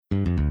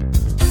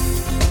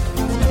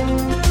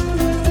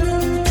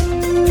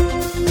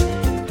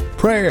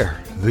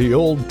Prayer, the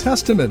Old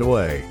Testament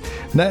way.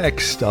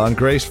 Next on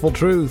Graceful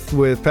Truth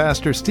with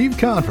Pastor Steve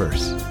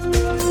Converse.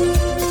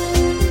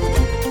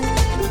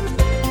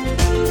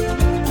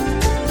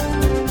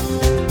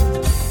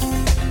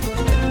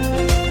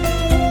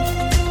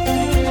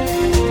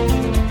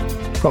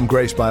 From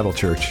Grace Bible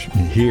Church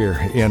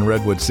here in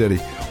Redwood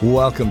City,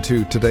 welcome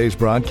to today's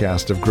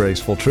broadcast of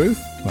Graceful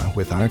Truth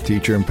with our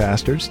teacher and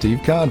pastor, Steve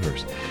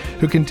Converse,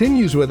 who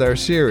continues with our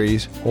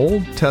series,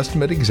 Old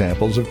Testament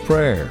Examples of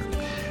Prayer.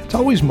 It's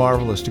always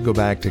marvelous to go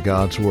back to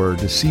God's Word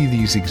to see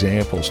these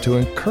examples to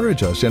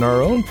encourage us in our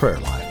own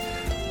prayer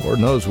life. Lord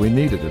knows we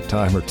need it a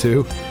time or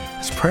two,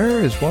 as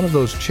prayer is one of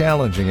those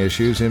challenging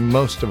issues in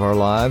most of our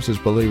lives as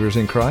believers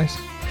in Christ.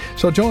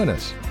 So join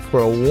us for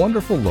a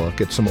wonderful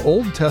look at some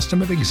Old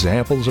Testament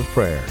examples of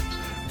prayer.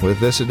 With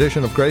this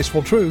edition of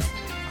Graceful Truth,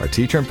 our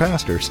teacher and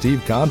pastor,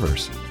 Steve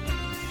Converse.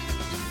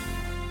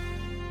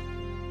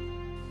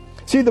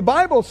 See, the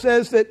Bible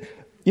says that,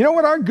 you know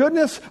what our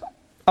goodness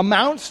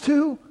amounts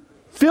to?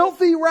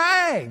 Filthy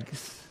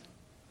rags.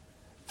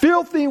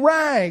 Filthy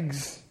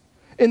rags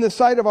in the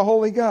sight of a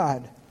holy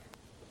God.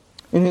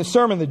 In his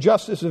sermon, The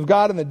Justice of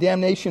God and the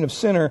Damnation of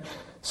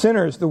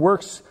Sinners, the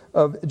works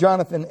of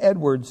Jonathan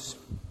Edwards,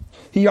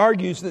 he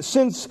argues that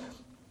since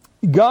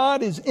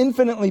God is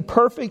infinitely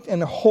perfect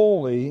and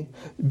holy,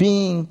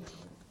 being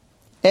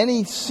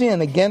any sin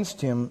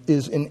against him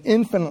is an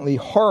infinitely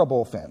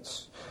horrible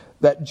offense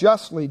that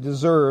justly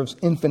deserves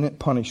infinite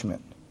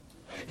punishment.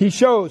 He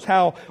shows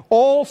how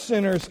all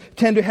sinners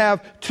tend to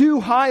have too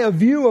high a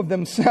view of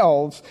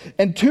themselves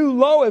and too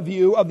low a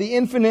view of the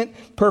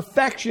infinite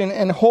perfection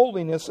and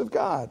holiness of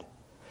God.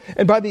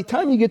 And by the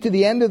time you get to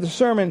the end of the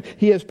sermon,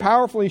 he has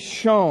powerfully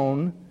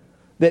shown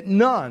that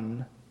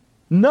none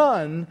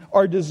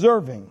are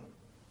deserving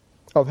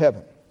of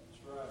heaven.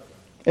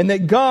 And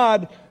that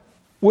God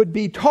would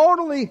be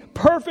totally,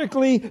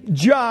 perfectly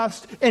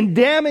just and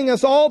damning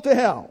us all to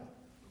hell.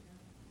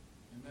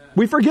 Amen.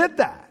 We forget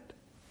that.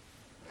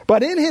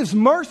 But in His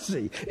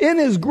mercy, in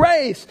His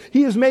grace,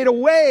 He has made a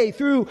way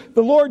through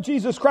the Lord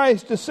Jesus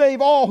Christ to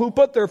save all who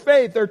put their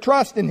faith, their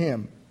trust in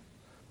Him.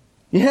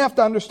 You have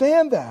to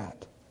understand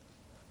that.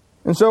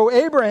 And so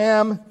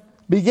Abraham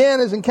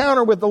began his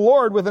encounter with the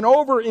Lord with an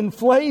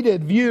overinflated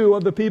view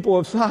of the people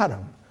of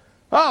Sodom.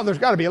 Oh, there's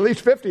got to be at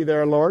least 50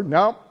 there, Lord.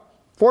 No.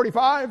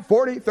 45,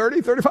 40,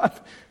 30,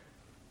 35.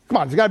 Come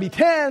on, there's got to be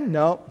 10.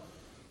 No.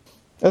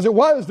 As it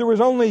was, there was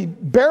only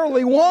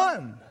barely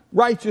one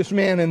righteous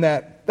man in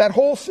that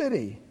whole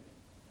city.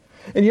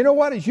 And you know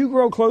what? As you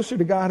grow closer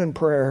to God in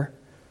prayer,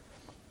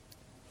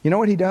 you know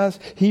what He does?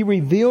 He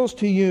reveals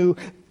to you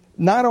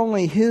not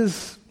only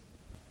His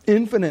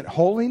infinite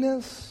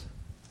holiness,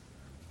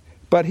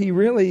 but He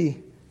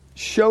really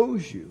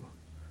shows you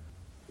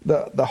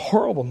the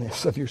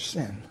horribleness of your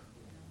sin.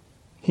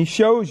 He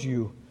shows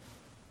you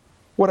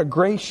what a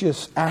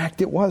gracious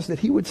act it was that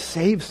He would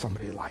save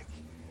somebody like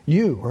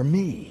you or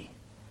me.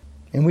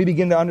 And we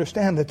begin to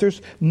understand that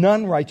there's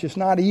none righteous,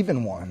 not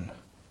even one.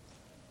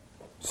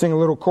 Sing a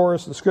little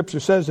chorus. The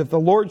Scripture says, if the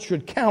Lord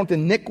should count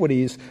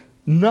iniquities,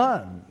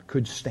 none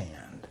could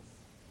stand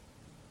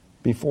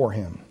before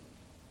Him.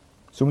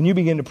 So when you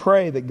begin to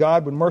pray that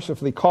God would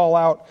mercifully call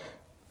out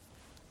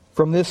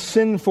from this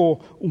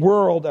sinful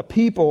world a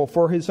people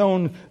for His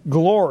own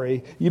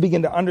glory, you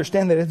begin to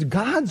understand that it's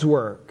God's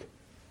work.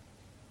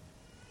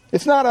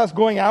 It's not us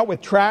going out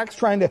with tracts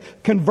trying to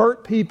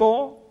convert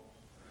people.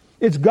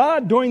 It's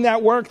God doing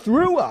that work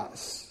through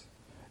us.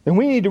 And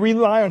we need to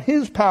rely on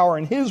His power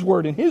and His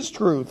word and His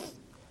truth.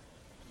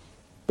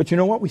 But you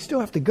know what? We still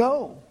have to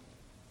go.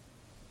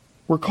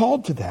 We're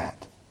called to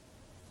that.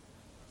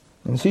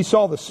 And as He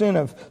saw the sin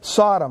of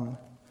Sodom,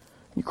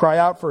 He cried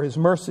out for His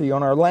mercy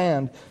on our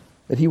land,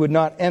 that He would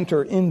not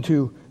enter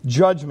into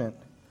judgment.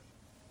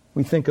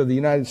 We think of the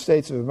United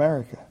States of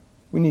America.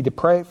 We need to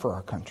pray for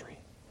our country.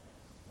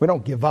 We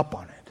don't give up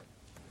on it.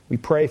 We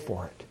pray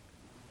for it.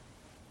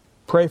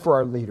 Pray for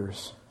our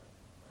leaders.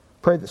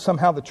 Pray that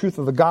somehow the truth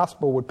of the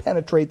gospel would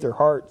penetrate their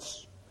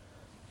hearts,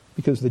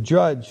 because the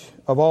judge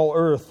of all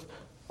earth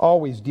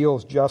always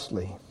deals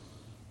justly.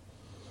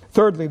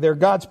 Thirdly,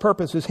 God's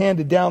purpose is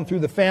handed down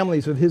through the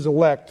families of His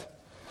elect.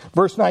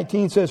 Verse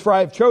 19 says, for I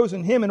have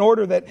chosen him in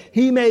order that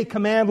he may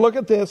command, look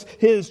at this,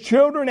 his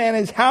children and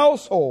his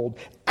household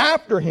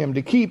after him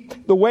to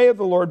keep the way of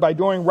the Lord by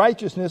doing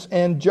righteousness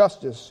and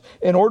justice,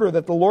 in order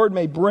that the Lord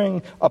may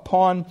bring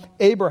upon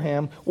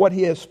Abraham what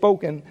He has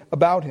spoken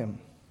about him.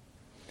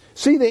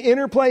 See the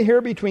interplay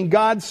here between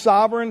God's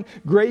sovereign,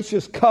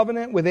 gracious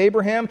covenant with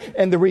Abraham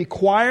and the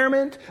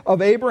requirement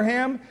of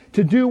Abraham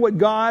to do what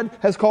God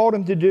has called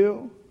him to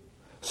do,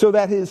 so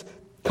that his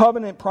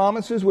covenant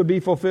promises would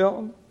be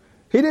fulfilled.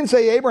 He didn't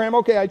say, Abraham,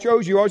 okay, I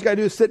chose you. All you got to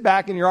do is sit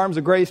back in your arms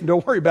of grace and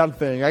don't worry about a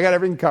thing. I got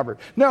everything covered.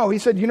 No, He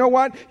said, you know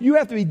what? You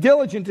have to be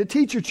diligent to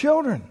teach your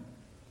children.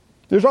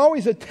 There's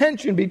always a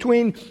tension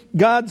between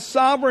God's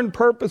sovereign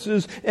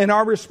purposes and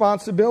our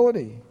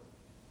responsibility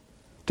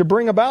to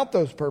bring about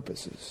those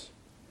purposes.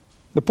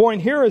 The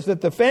point here is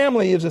that the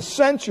family is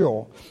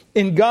essential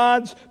in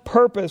God's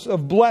purpose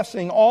of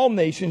blessing all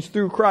nations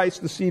through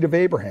Christ, the seed of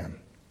Abraham.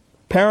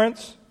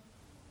 Parents,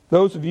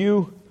 those of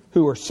you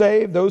who are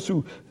saved, those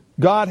who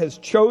God has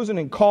chosen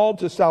and called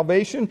to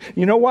salvation,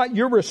 you know what?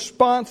 You're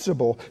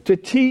responsible to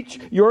teach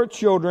your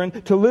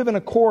children to live in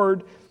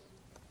accord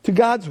to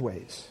God's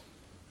ways.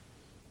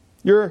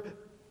 You're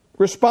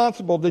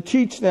responsible to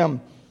teach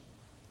them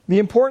the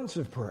importance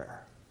of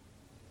prayer.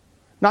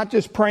 Not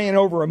just praying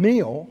over a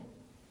meal,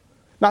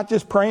 not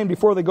just praying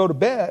before they go to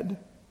bed,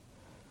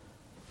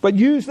 but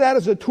use that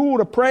as a tool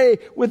to pray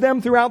with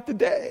them throughout the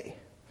day.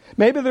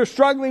 Maybe they're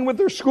struggling with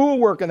their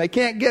schoolwork and they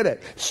can't get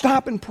it.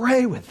 Stop and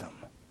pray with them.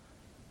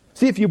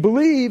 See, if you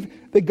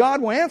believe that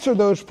God will answer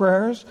those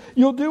prayers,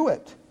 you'll do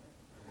it.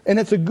 And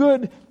it's a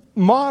good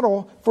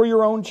model for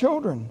your own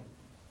children.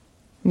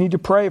 You need to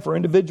pray for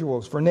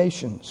individuals, for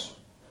nations,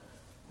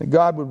 that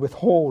God would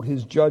withhold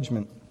His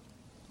judgment.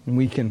 And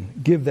we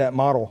can give that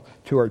model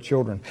to our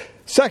children.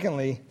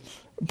 Secondly,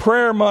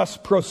 prayer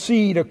must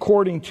proceed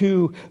according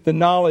to the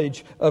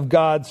knowledge of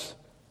God's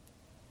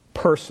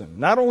person.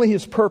 Not only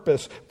His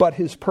purpose, but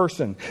His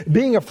person.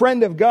 Being a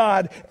friend of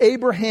God,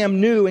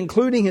 Abraham knew,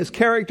 including His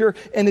character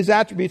and His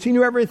attributes. He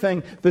knew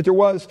everything that there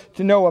was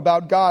to know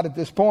about God at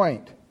this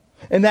point.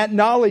 And that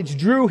knowledge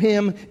drew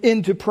him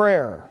into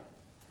prayer.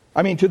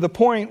 To the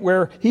point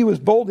where he was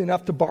bold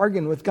enough to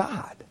bargain with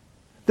God.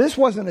 This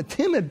wasn't a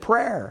timid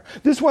prayer.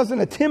 This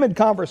wasn't a timid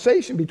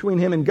conversation between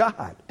him and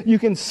God. You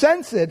can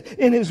sense it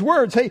in his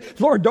words. Hey,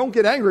 Lord, don't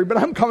get angry, but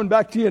I'm coming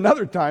back to you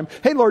another time.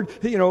 Hey, Lord,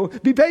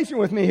 be patient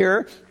with me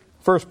here.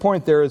 First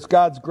point there is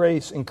God's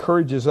grace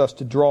encourages us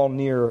to draw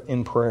near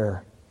in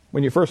prayer.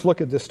 When you first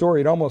look at this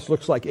story, it almost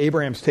looks like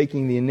Abraham's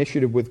taking the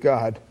initiative with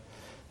God.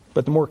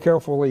 But the more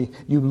carefully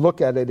you look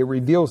at it, it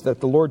reveals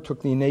that the Lord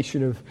took the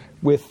initiative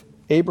with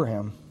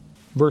Abraham.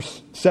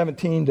 Verse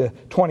 17 to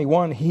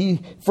 21,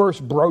 he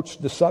first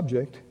broached the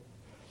subject.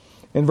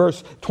 In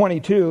verse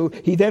 22,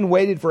 he then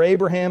waited for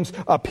Abraham's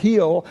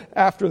appeal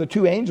after the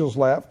two angels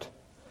left.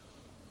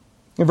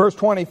 In verse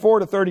 24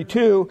 to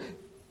 32,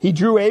 he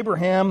drew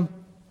Abraham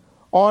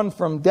down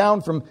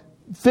from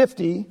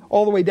 50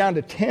 all the way down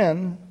to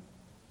 10.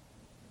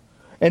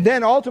 And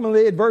then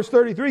ultimately at verse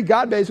 33,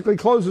 God basically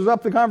closes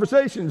up the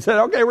conversation and said,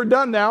 okay, we're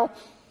done now.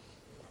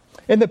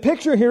 And the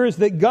picture here is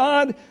that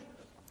God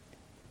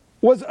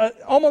was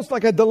almost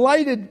like a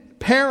delighted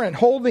parent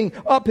holding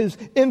up his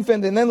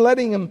infant and then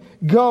letting him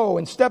go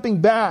and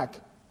stepping back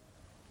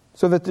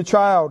so that the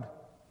child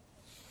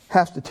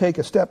has to take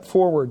a step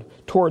forward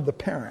toward the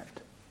parent.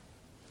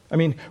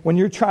 When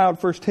your child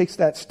first takes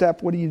that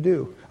step, what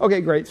do?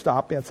 Okay, great,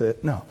 stop, that's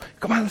it. No,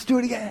 come on, let's do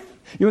it again.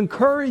 You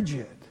encourage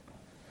it.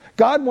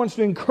 God wants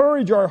to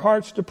encourage our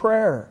hearts to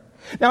prayer.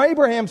 Now,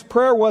 Abraham's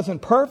prayer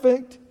wasn't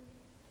perfect.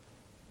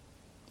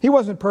 He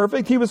wasn't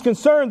perfect. He was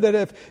concerned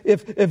that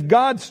if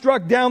God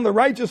struck down the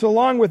righteous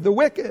along with the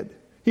wicked,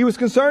 he was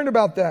concerned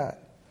about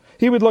that.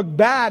 He would look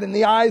bad in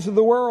the eyes of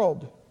the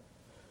world.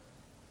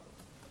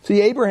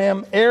 See,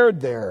 Abraham erred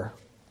there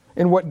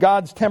in what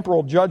God's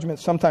temporal judgment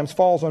sometimes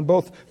falls on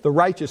both the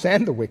righteous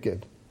and the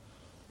wicked.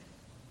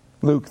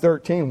 Luke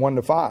 13,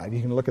 1-5.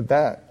 You can look at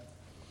that.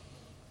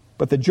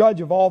 But the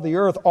judge of all the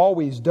earth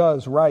always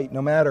does right,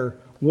 no matter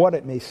what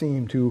it may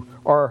seem to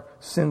our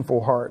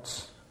sinful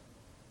hearts.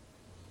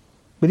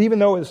 But even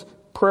though his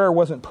prayer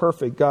wasn't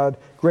perfect, God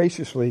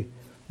graciously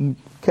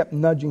kept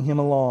nudging him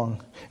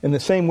along. In the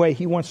same way,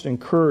 He wants to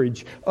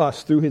encourage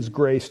us through His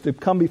grace to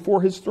come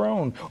before His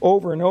throne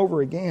over and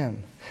over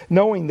again,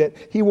 knowing that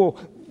He will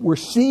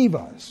receive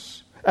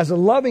us as a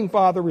loving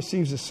Father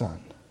receives His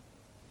Son.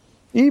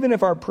 Even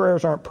if our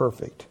prayers aren't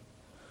perfect.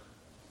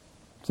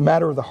 It's a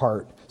matter of the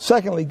heart.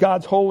 Secondly,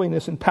 God's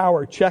holiness and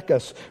power check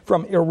us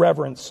from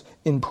irreverence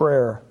in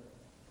prayer.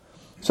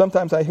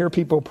 Sometimes I hear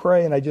people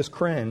pray and I just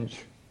cringe.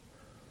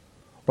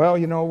 Well,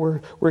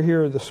 we're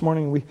here this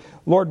morning.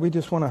 Lord, we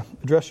just want to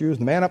address you as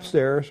the man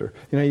upstairs. Or,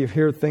 you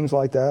hear things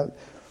like that.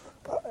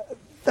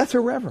 That's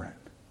irreverent.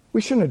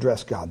 We shouldn't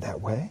address God that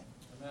way.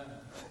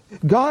 Amen.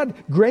 God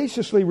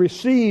graciously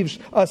receives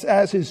us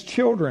as His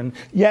children,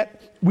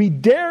 yet we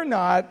dare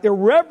not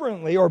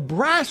irreverently or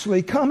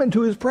brashly come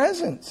into His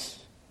presence.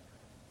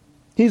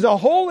 He's a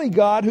holy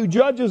God who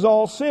judges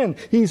all sin.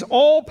 He's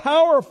all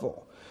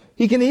powerful.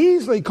 He can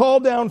easily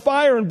call down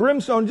fire and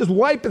brimstone and just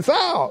wipe us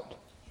out.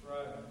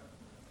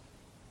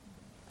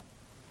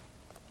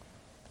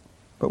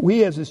 But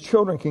we as His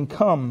children can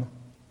come,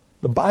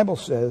 the Bible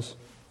says,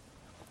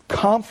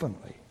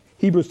 confidently.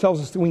 Hebrews tells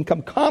us that we can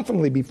come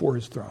confidently before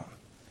His throne.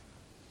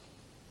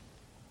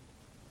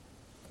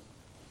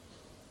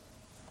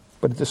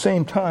 But at the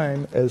same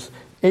time, as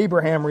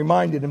Abraham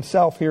reminded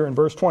himself here in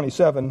verse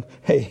 27,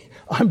 hey,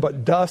 I'm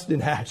but dust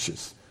and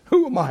ashes.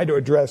 Who am I to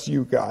address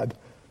you, God?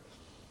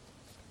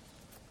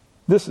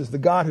 This is the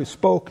God who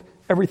spoke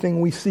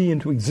everything we see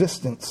into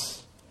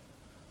existence.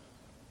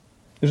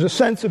 There's a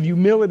sense of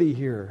humility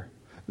here.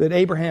 that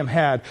Abraham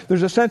had.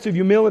 There's a sense of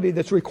humility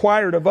that's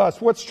required of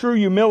us. What's true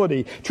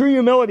humility? True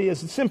humility is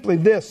simply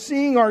this: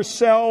 seeing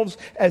ourselves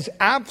as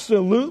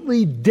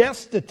absolutely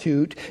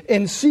destitute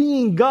and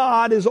seeing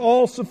God as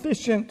all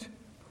sufficient.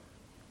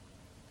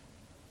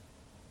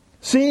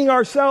 Seeing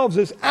ourselves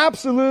as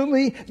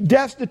absolutely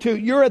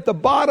destitute. You're at the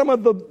bottom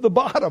of the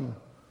bottom.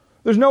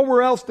 There's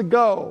nowhere else to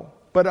go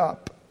but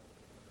up.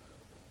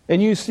 And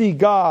you see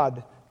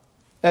God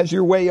as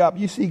your way up.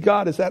 You see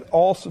God as that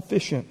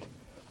all-sufficient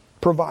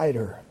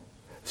provider.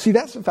 See,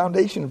 that's the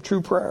foundation of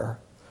true prayer.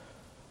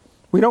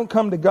 We don't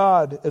come to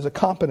God as a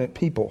competent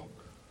people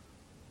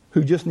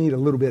who just need a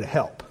little bit of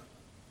help.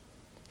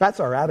 That's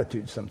our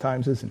attitude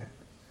sometimes, isn't it?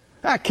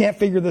 I can't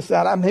figure this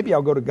out. Maybe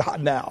I'll go to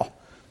God now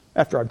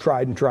after I've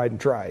tried and tried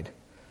and tried.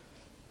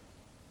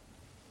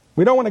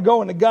 We don't want to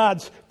go into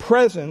God's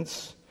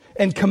presence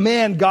and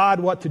command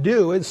God what to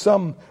do, as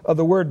some of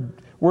the Word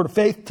of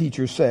Faith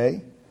teachers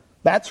say.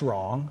 That's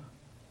wrong.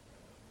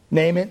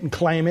 Name it and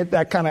claim it,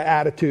 that kind of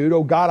attitude.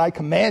 Oh God, I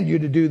command you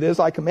to do this,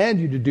 I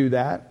command you to do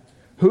that.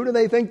 Who do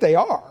they think they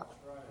are?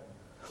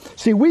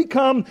 See, we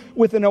come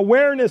with an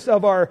awareness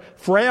of our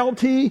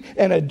frailty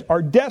and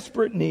our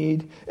desperate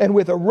need, and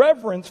with a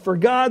reverence for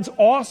God's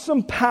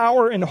awesome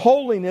power and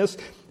holiness,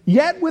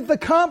 yet with the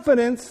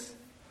confidence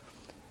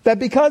that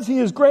because He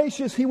is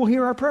gracious, He will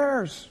hear our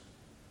prayers.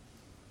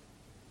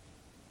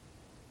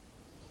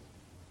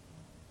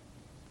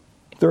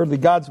 Thirdly,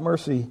 God's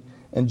mercy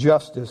and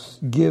justice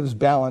gives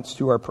balance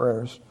to our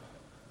prayers.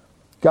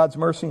 God's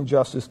mercy and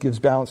justice gives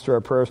balance to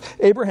our prayers.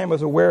 Abraham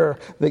was aware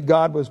that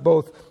God was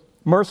both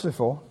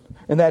merciful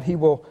and that He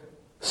will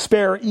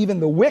spare even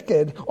the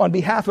wicked on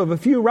behalf of a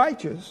few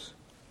righteous.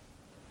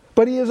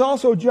 But He is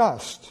also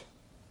just.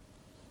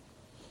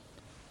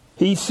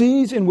 He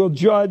sees and will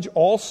judge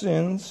all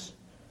sins,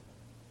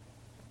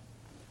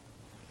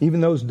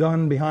 even those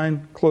done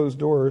behind closed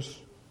doors,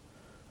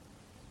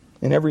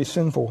 in every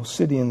sinful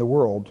city in the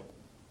world.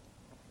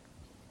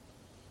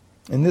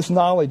 And this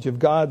knowledge of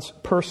God's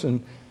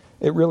person,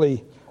 it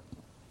really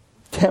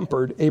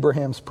tempered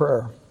Abraham's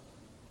prayer.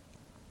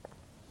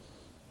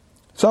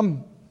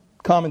 Some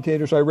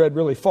commentators I read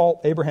really fault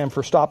Abraham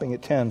for stopping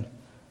at 10,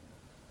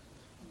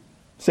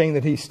 saying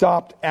that he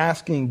stopped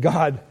asking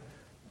God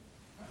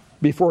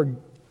before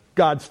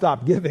God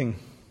stopped giving.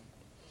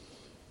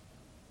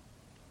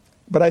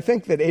 But I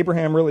think that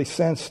Abraham really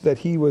sensed that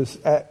he was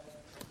at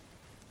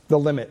the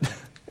limit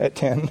at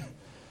 10.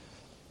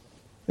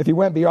 If he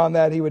went beyond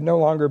that, he would no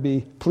longer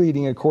be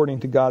pleading according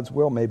to God's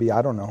will, maybe.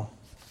 I don't know.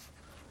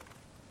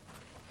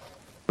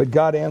 But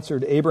God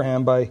answered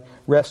Abraham by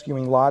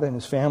rescuing Lot and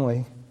his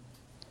family,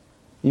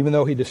 even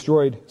though He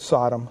destroyed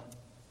Sodom.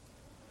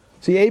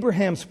 See,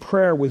 Abraham's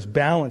prayer was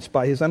balanced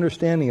by his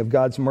understanding of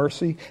God's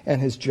mercy and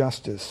His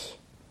justice.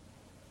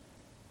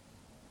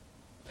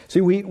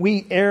 See,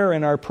 we err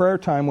in our prayer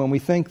time when we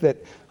think that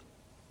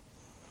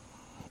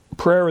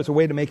prayer is a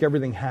way to make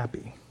everything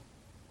happy,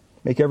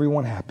 make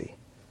everyone happy.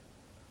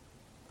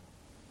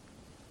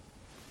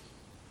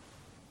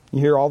 You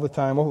hear all the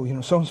time,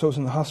 so-and-so's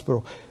in the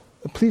hospital.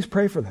 Please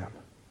pray for them.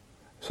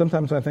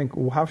 Sometimes I think,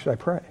 well, how should I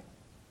pray?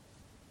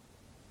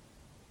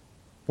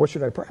 What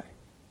should I pray?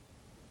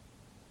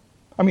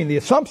 I mean, the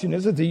assumption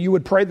is that you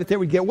would pray that they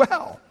would get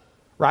well,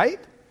 right?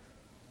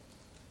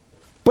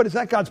 But is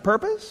that God's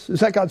purpose?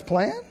 Is that God's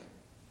plan?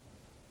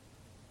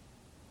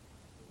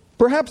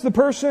 Perhaps the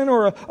person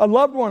or a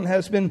loved one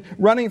has been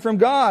running from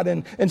God,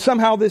 and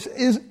somehow this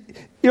is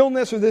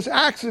illness or this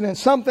accident,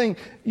 something,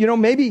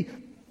 maybe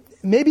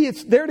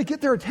it's there to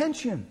get their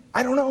attention.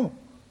 I don't know.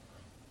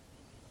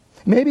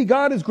 Maybe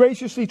God is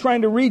graciously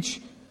trying to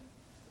reach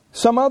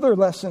some other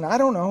lesson. I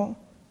don't know.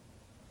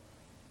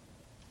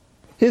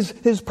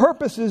 His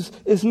purpose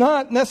is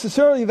not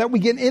necessarily that we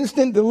get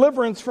instant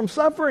deliverance from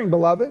suffering,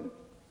 beloved.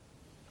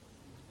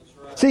 That's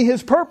right. See,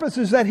 His purpose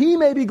is that He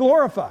may be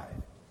glorified.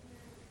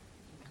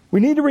 We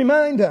need to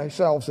remind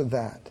ourselves of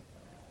that.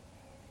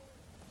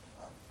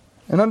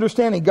 And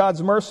understanding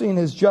God's mercy and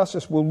His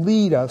justice will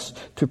lead us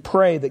to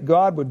pray that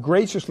God would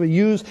graciously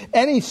use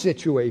any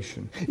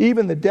situation,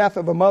 even the death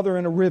of a mother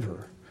in a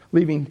river,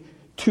 leaving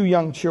 2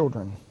 young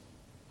children.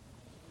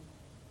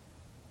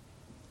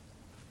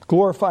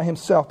 Glorify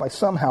Himself by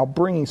somehow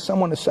bringing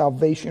someone to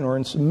salvation or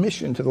in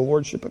submission to the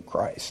Lordship of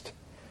Christ.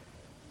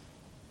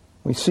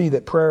 We see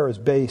that prayer is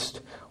based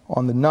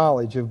on the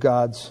knowledge of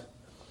God's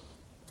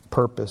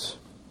purpose.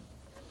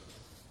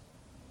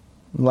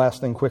 And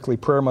last thing quickly,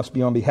 prayer must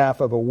be on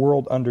behalf of a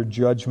world under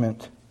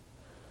judgment.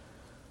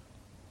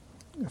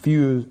 A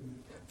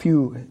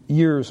few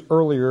years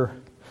earlier,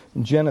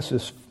 in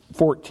Genesis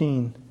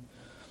 14,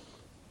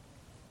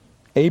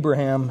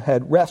 Abraham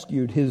had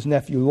rescued his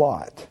nephew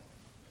Lot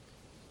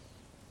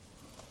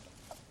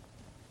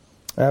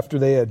after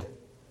they had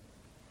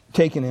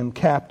taken him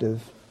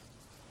captive.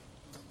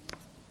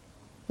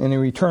 And he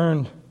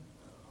returned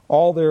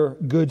all their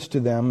goods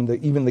to them.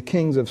 Even the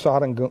kings of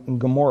Sodom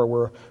and Gomorrah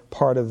were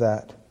part of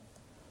that.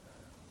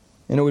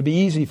 And it would be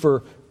easy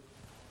for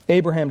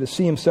Abraham to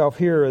see himself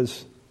here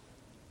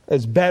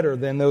as better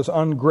than those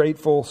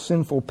ungrateful,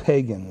 sinful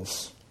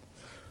pagans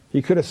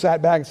He could have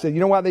sat back and said, you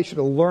know what, they should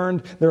have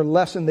learned their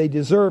lesson. They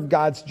deserve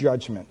God's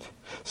judgment.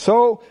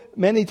 So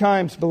many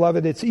times,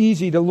 beloved, it's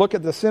easy to look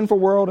at the sinful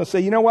world and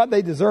say, you know what,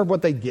 they deserve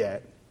what they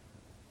get.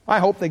 I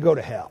hope they go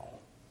to hell.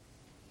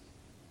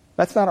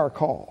 That's not our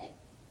call.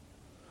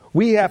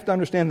 We have to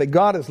understand that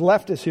God has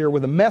left us here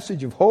with a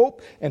message of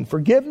hope and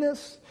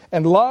forgiveness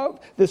and love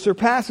that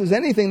surpasses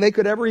anything they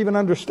could ever even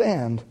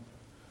understand.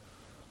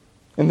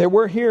 And that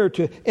we're here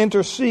to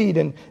intercede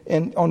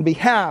and on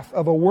behalf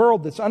of a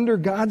world that's under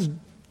God's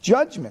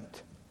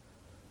judgment.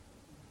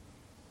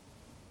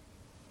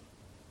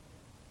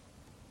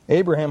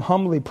 Abraham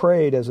humbly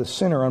prayed as a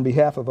sinner on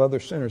behalf of other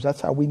sinners.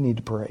 That's how we need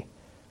to pray.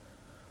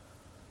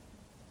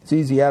 It's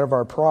easy out of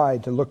our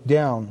pride to look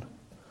down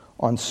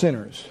on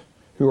sinners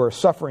who are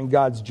suffering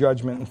God's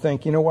judgment and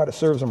think, you know what, it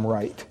serves them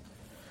right.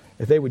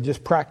 If they would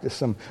just practice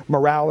some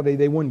morality,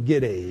 they wouldn't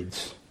get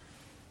AIDS.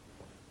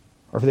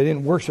 Or if they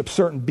didn't worship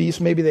certain beasts,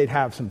 maybe they'd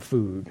have some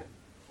food.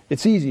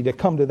 It's easy to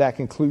come to that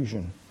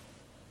conclusion.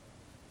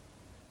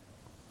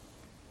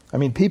 I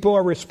mean, people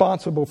are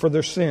responsible for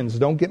their sins.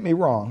 Don't get me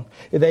wrong.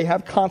 They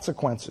have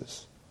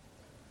consequences.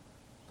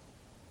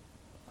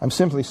 I'm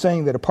simply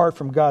saying that apart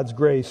from God's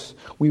grace,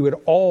 we would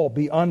all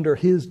be under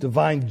His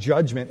divine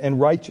judgment, and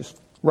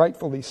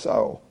rightfully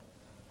so.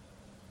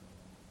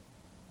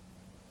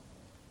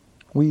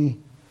 We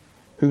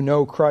who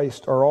know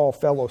Christ are all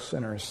fellow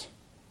sinners.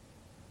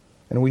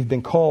 And we've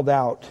been called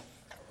out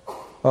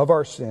of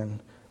our sin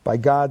by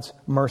God's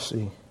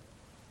mercy.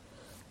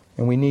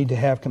 And we need to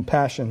have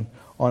compassion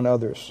on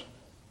others.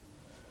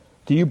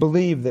 Do you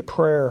believe that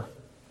prayer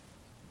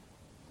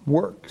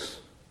works?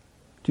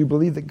 Do you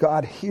believe that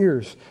God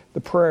hears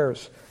the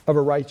prayers of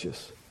a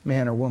righteous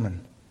man or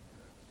woman?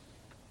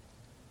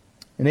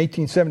 In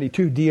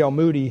 1872, D.L.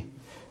 Moody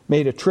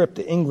made a trip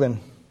to England,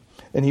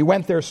 and he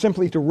went there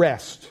simply to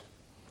rest.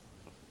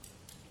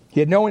 He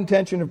had no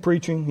intention of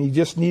preaching.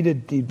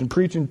 He'd been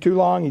preaching too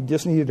long. He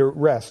just needed to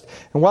rest.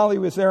 And while he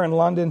was there in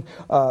London,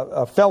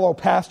 a fellow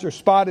pastor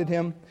spotted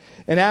him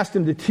and asked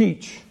him to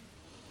teach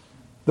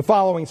the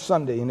following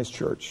Sunday in his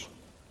church.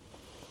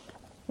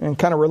 And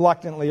kind of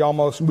reluctantly,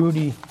 almost,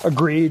 Moody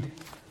agreed.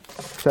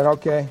 Said,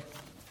 okay,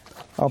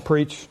 I'll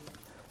preach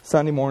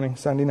Sunday morning,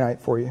 Sunday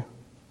night for you.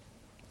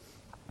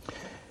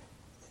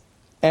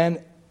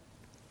 And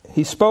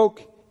he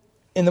spoke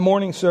in the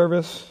morning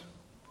service.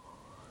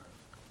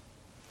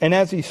 And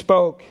as he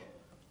spoke,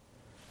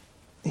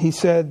 he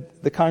said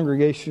the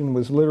congregation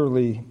was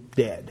literally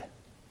dead.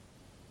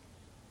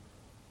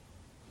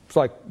 It's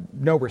like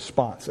no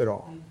response at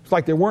all. It's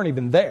like they weren't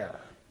even there.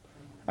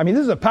 I mean,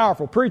 this is a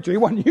powerful preacher. He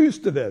wasn't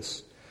used to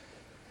this.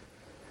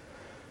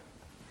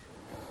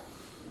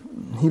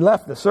 He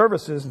left the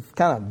services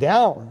kind of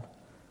down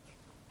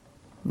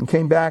and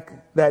came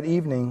back that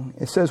evening.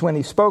 It says when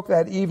he spoke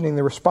that evening,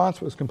 the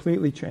response was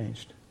completely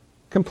changed.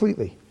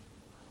 Completely.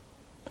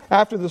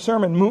 After the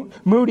sermon,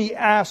 Moody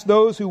asked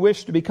those who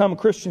wished to become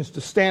Christians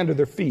to stand to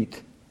their feet.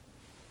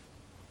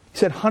 He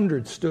said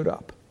hundreds stood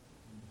up.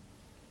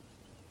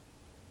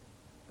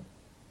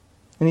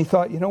 And he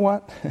thought, you know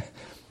what?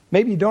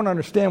 Maybe you don't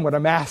understand what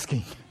I'm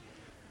asking.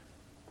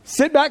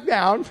 Sit back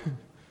down.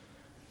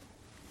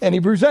 And he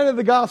presented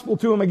the gospel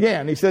to him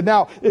again. He said,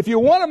 now, if you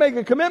want to make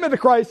a commitment to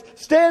Christ,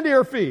 stand to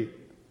your feet.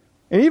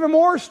 And even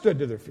more stood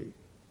to their feet.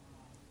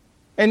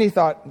 And he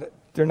thought,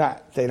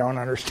 they don't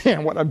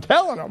understand what I'm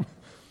telling them.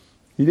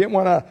 He didn't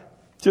want to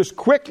just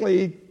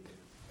quickly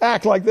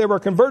act like they were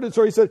converted.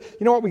 So he said,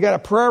 you know what, we got a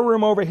prayer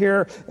room over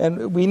here,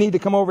 and we need to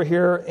come over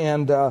here,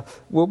 and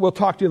we'll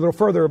talk to you a little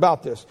further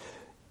about this.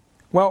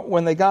 Well,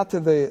 when they got to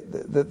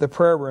the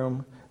prayer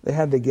room, they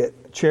had to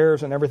get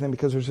chairs and everything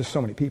because there's just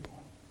so many people.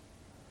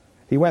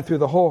 He went through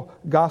the whole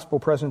gospel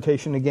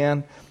presentation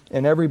again,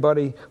 and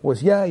everybody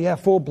was,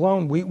 full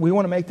blown. We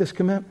want to make this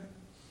commitment.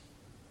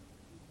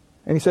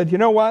 And he said, you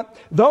know what?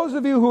 Those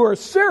of you who are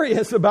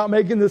serious about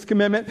making this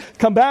commitment,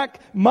 come back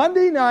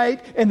Monday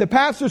night, and the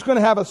pastor's going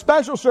to have a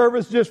special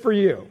service just for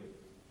you.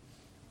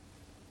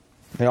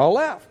 They all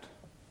left.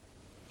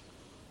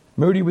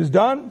 Moody was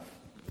done.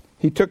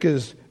 He took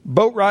his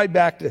boat ride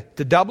back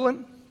to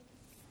Dublin.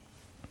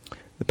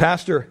 The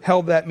pastor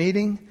held that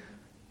meeting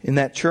in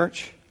that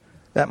church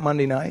that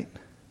Monday night,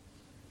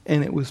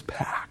 and it was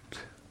packed.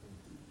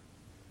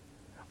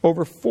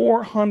 Over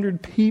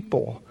 400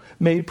 people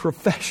made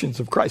professions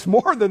of Christ,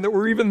 more than that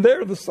were even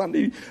there the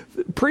Sunday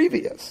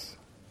previous.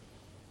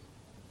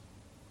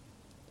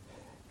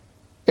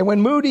 And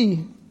when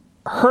Moody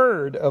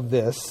heard of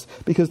this,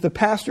 because the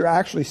pastor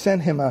actually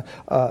sent him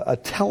a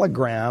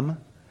telegram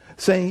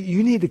saying,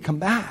 you need to come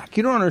back.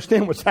 You don't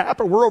understand what's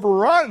happened. We're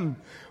overrun.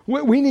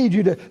 We need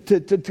you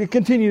to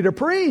continue to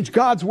preach.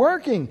 God's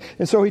working.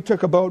 And so he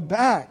took a boat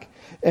back.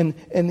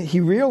 And he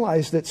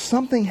realized that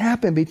something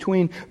happened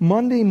between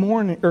Monday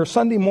morning or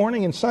Sunday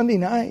morning and Sunday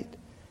night.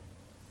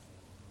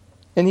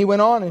 And he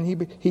went on and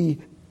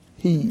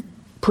he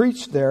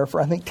preached there for,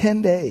 I think,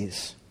 10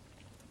 days.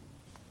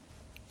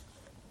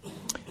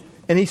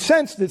 And he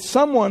sensed that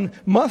someone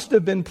must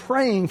have been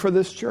praying for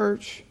this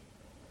church.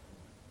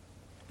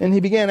 And he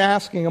began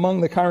asking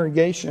among the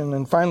congregation,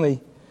 and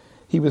finally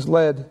he was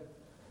led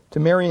to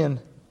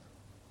Marian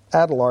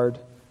Adelard,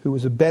 who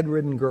was a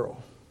bedridden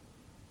girl.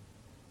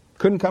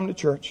 Couldn't come to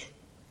church.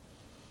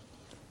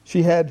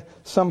 She had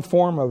some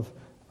form of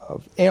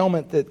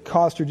ailment that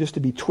caused her just to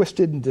be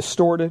twisted and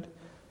distorted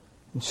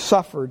and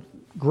suffered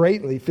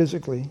greatly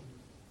physically.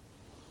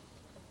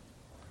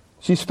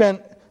 She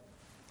spent,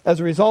 as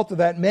a result of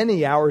that,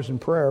 many hours in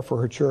prayer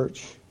for her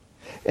church.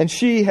 And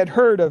she had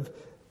heard of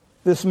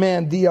this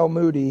man, D.L.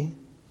 Moody,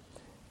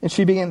 and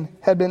she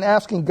had been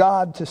asking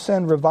God to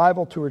send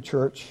revival to her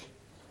church,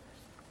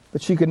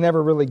 but she could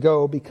never really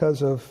go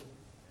because of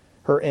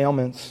her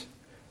ailments.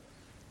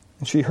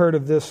 And she heard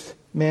of this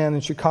man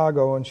in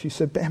Chicago, and she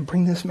said, "Man,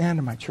 bring this man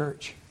to my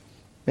church.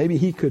 Maybe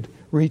he could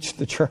reach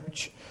the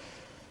church."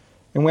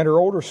 And when her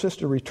older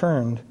sister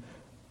returned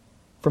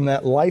from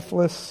that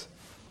lifeless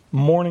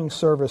morning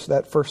service,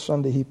 that first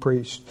Sunday he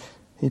preached,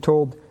 he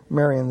told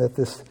Marian that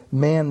this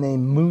man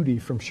named Moody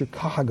from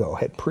Chicago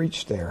had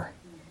preached there.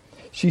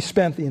 She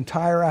spent the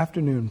entire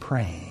afternoon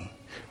praying.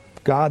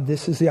 God,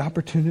 this is the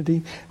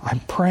opportunity. I'm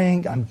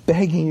praying, I'm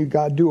begging you,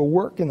 God, do a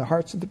work in the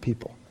hearts of the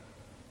people.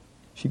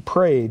 She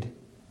prayed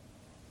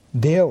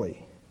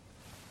daily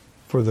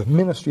for the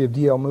ministry of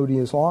D.L. Moody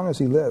as long as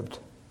he lived.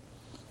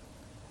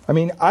 I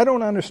mean, I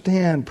don't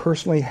understand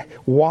personally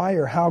why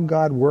or how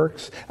God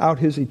works out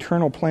His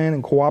eternal plan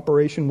in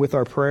cooperation with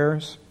our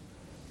prayers,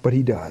 but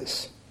He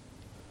does.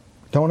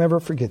 Don't ever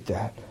forget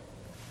that.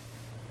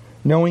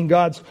 Knowing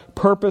God's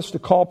purpose to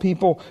call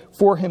people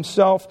for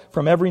Himself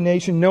from every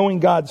nation, knowing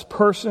God's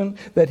person,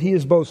 that He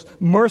is both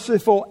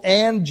merciful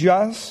and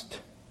just.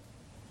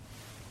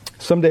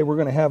 Someday we're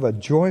going to have a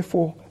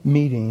joyful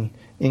meeting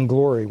in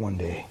glory one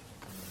day.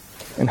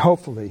 And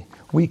hopefully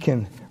we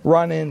can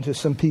run into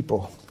some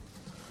people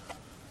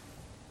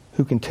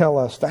who can tell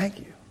us, "Thank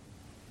you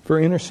for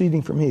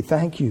interceding for me.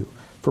 Thank you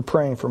for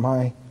praying for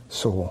my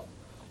soul."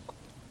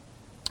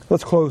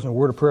 Let's close in a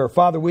word of prayer.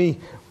 Father, we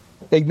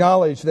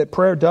acknowledge that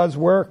prayer does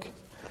work,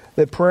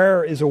 that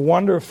prayer is a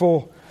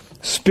wonderful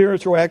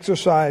spiritual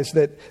exercise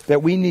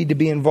that we need to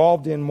be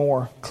involved in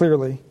more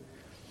clearly.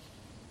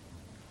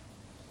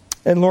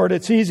 And Lord,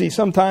 it's easy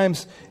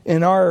sometimes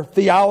in our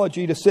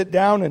theology to sit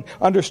down and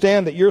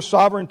understand that Your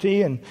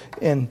sovereignty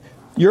and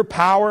Your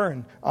power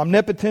and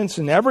omnipotence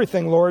and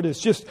everything, Lord, is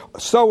just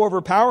so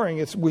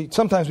overpowering.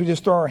 Sometimes we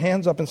just throw our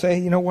hands up and say,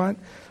 "You know what?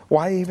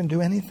 Why even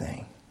do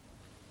anything?"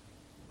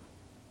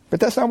 But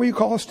that's not what You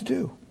call us to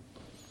do.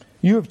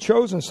 You have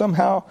chosen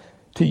somehow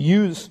to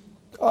use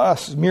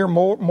us, mere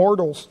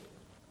mortals,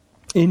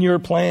 in Your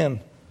plan,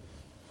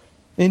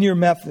 in Your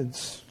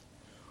methods,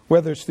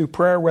 whether it's through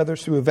prayer, whether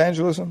it's through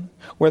evangelism,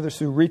 whether it's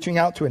through reaching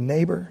out to a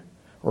neighbor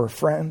or a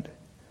friend.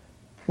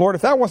 Lord,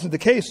 if that wasn't the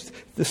case,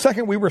 the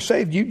second we were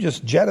saved, You'd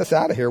just jet us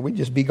out of here. We'd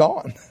just be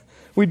gone.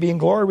 We'd be in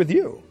glory with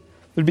You.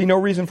 There'd be no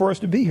reason for us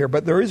to be here,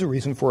 but there is a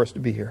reason for us to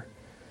be here.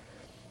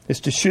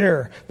 It's to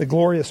share the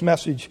glorious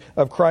message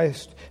of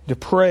Christ, to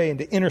pray and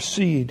to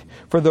intercede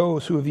for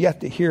those who have yet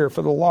to hear,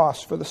 for the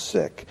lost, for the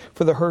sick,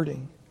 for the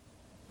hurting.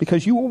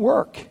 Because You will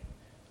work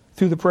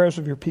through the prayers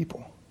of Your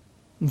people.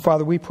 And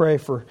Father, we pray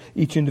for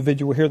each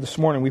individual here this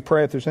morning. We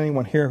pray if there's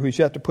anyone here who's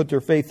yet to put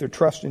their faith, their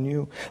trust in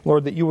You,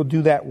 Lord, that You will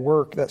do that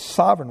work, that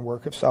sovereign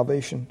work of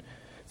salvation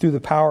through the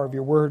power of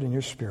Your Word and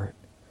Your Spirit.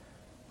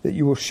 That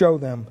You will show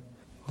them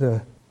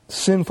the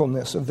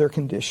sinfulness of their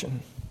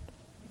condition.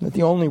 That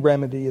the only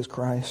remedy is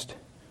Christ.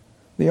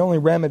 The only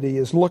remedy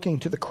is looking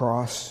to the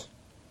cross.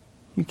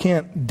 You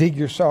can't dig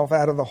yourself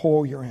out of the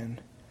hole you're in.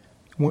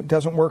 It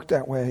doesn't work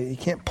that way. You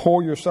can't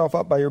pull yourself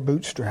up by your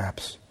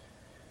bootstraps.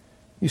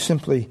 You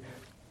simply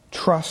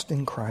trust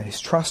in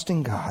Christ. Trust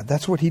in God.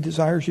 That's what He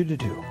desires you to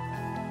do.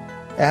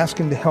 Ask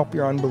Him to help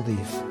your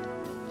unbelief.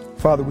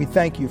 Father, we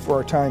thank You for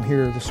our time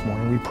here this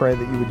morning. We pray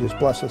that You would just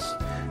bless us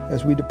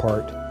as we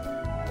depart.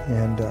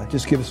 And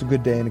just give us a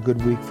good day and a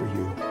good week for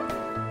You.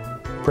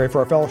 Pray for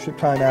our fellowship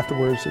time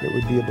afterwards, that it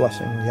would be a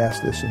blessing. We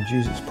ask this in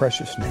Jesus'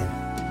 precious name.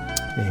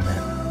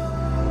 Amen.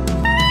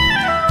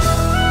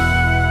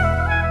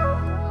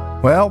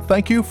 Well,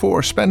 thank you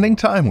for spending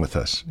time with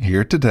us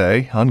here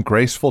today on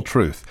Graceful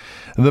Truth,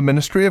 the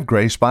ministry of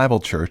Grace Bible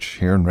Church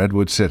here in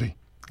Redwood City.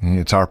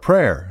 It's our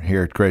prayer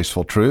here at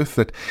Graceful Truth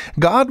that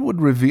God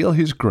would reveal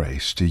His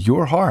grace to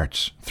your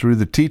hearts through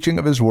the teaching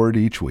of His Word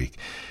each week.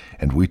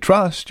 And we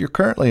trust you're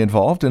currently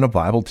involved in a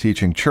Bible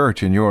teaching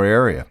church in your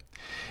area.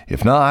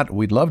 If not,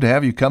 we'd love to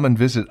have you come and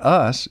visit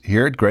us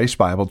here at Grace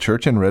Bible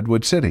Church in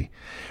Redwood City.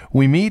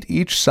 We meet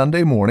each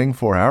Sunday morning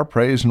for our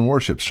praise and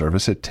worship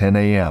service at 10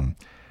 a.m.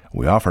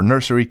 We offer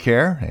nursery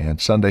care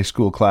and Sunday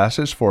school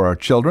classes for our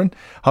children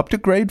up to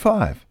grade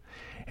 5.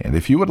 And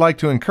if you would like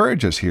to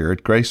encourage us here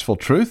at Graceful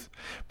Truth,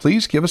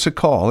 please give us a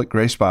call at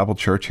Grace Bible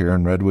Church here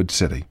in Redwood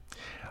City.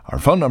 Our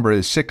phone number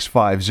is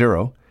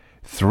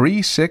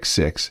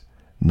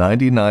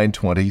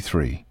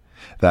 650-366-9923.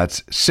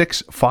 That's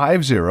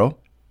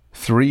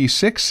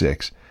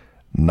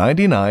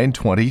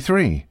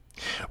 650-366-9923.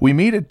 We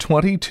meet at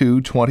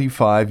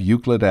 2225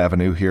 Euclid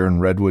Avenue here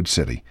in Redwood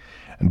City.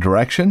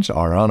 Directions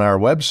are on our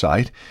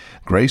website,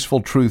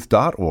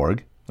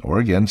 gracefultruth.org, or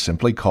again,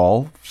 simply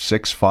call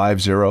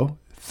 650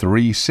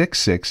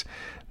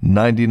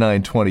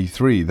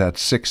 650-366-9923.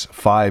 That's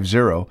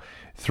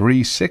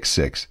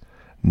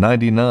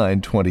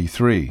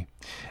 650-366-9923.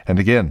 And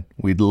again,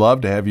 we'd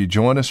love to have you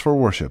join us for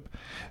worship.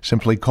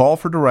 Simply call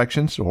for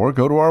directions or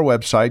go to our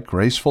website,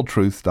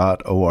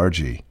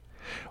 gracefultruth.org.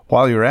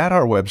 While you're at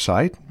our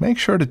website, make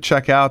sure to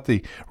check out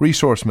the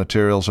resource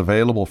materials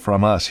available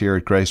from us here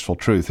at Graceful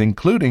Truth,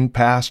 including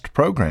past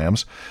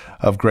programs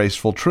of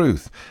Graceful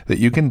Truth that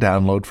you can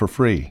download for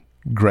free.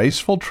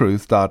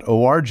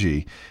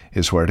 gracefultruth.org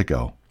is where to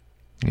go.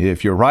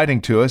 If you're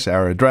writing to us,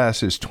 our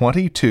address is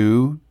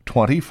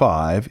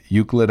 2225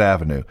 Euclid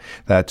Avenue.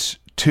 That's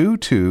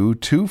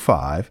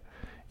 2225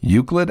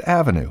 Euclid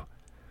Avenue.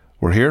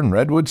 We're here in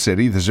Redwood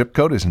City. The zip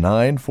code is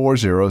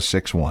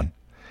 94061.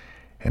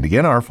 And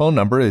again, our phone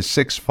number is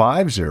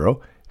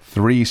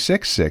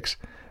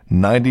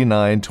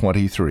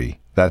 650-366-9923.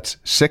 That's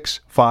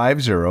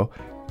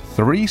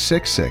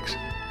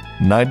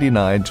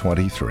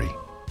 650-366-9923.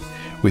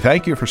 We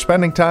thank you for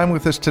spending time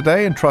with us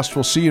today and trust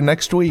we'll see you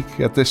next week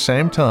at this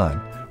same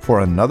time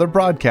for another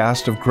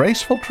broadcast of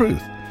Graceful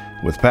Truth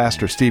with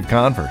Pastor Steve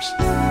Converse.